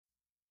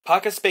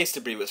PACA Space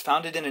Debris was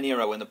founded in an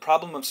era when the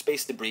problem of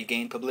space debris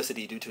gained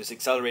publicity due to its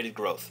accelerated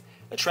growth,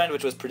 a trend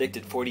which was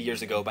predicted 40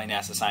 years ago by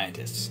NASA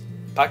scientists.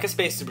 PACA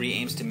Space Debris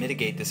aims to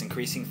mitigate this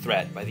increasing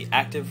threat by the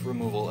active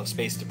removal of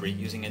space debris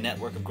using a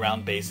network of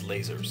ground-based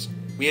lasers.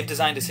 We have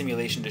designed a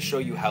simulation to show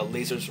you how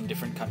lasers from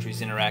different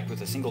countries interact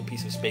with a single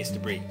piece of space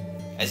debris.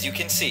 As you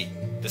can see,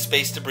 the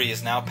space debris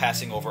is now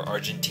passing over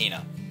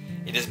Argentina.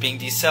 It is being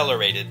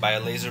decelerated by a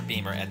laser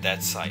beamer at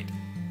that site.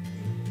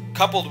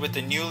 Coupled with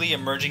the newly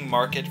emerging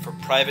market for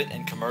private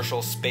and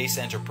commercial space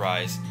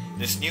enterprise,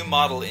 this new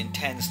model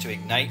intends to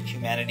ignite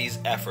humanity's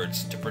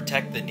efforts to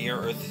protect the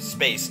near-Earth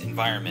space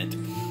environment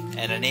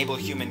and enable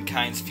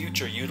humankind's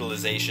future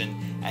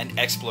utilization and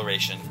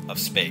exploration of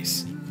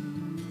space.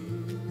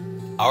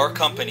 Our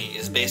company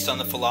is based on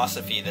the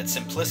philosophy that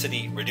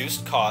simplicity,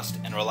 reduced cost,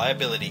 and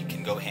reliability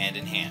can go hand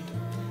in hand.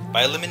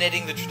 By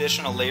eliminating the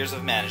traditional layers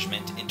of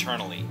management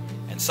internally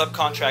and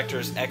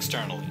subcontractors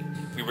externally,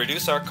 we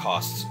reduce our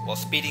costs while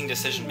speeding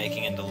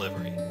decision-making and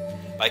delivery.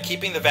 By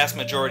keeping the vast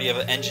majority of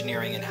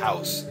engineering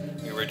in-house,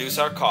 we reduce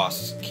our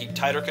costs, keep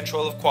tighter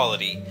control of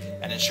quality,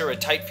 and ensure a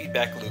tight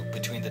feedback loop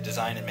between the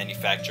design and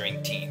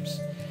manufacturing teams.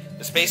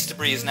 The space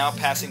debris is now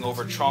passing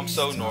over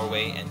Tromsø,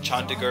 Norway, and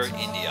Chandigarh,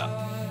 India.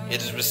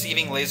 It is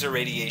receiving laser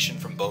radiation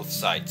from both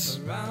sites.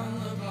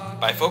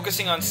 By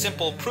focusing on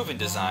simple, proven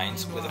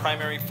designs with a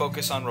primary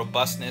focus on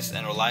robustness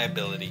and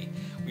reliability,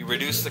 we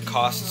reduce the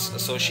costs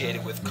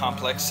associated with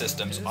complex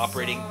systems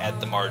operating at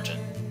the margin.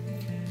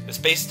 The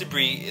space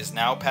debris is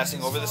now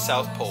passing over the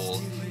South Pole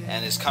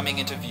and is coming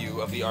into view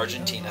of the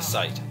Argentina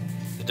site.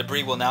 The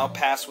debris will now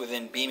pass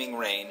within beaming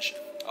range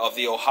of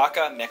the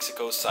Oaxaca,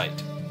 Mexico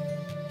site.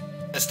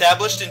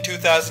 Established in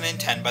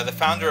 2010 by the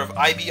founder of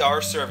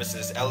IBR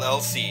Services,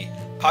 LLC,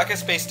 PACA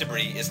Space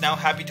Debris is now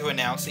happy to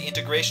announce the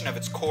integration of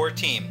its core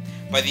team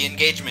by the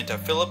engagement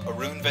of Philip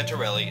Arun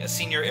Venturelli, a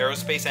senior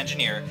aerospace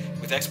engineer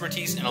with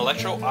expertise in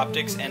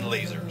electro-optics and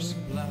lasers.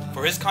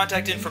 For his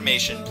contact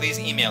information, please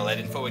email at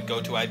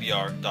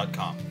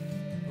info@gotoibr.com.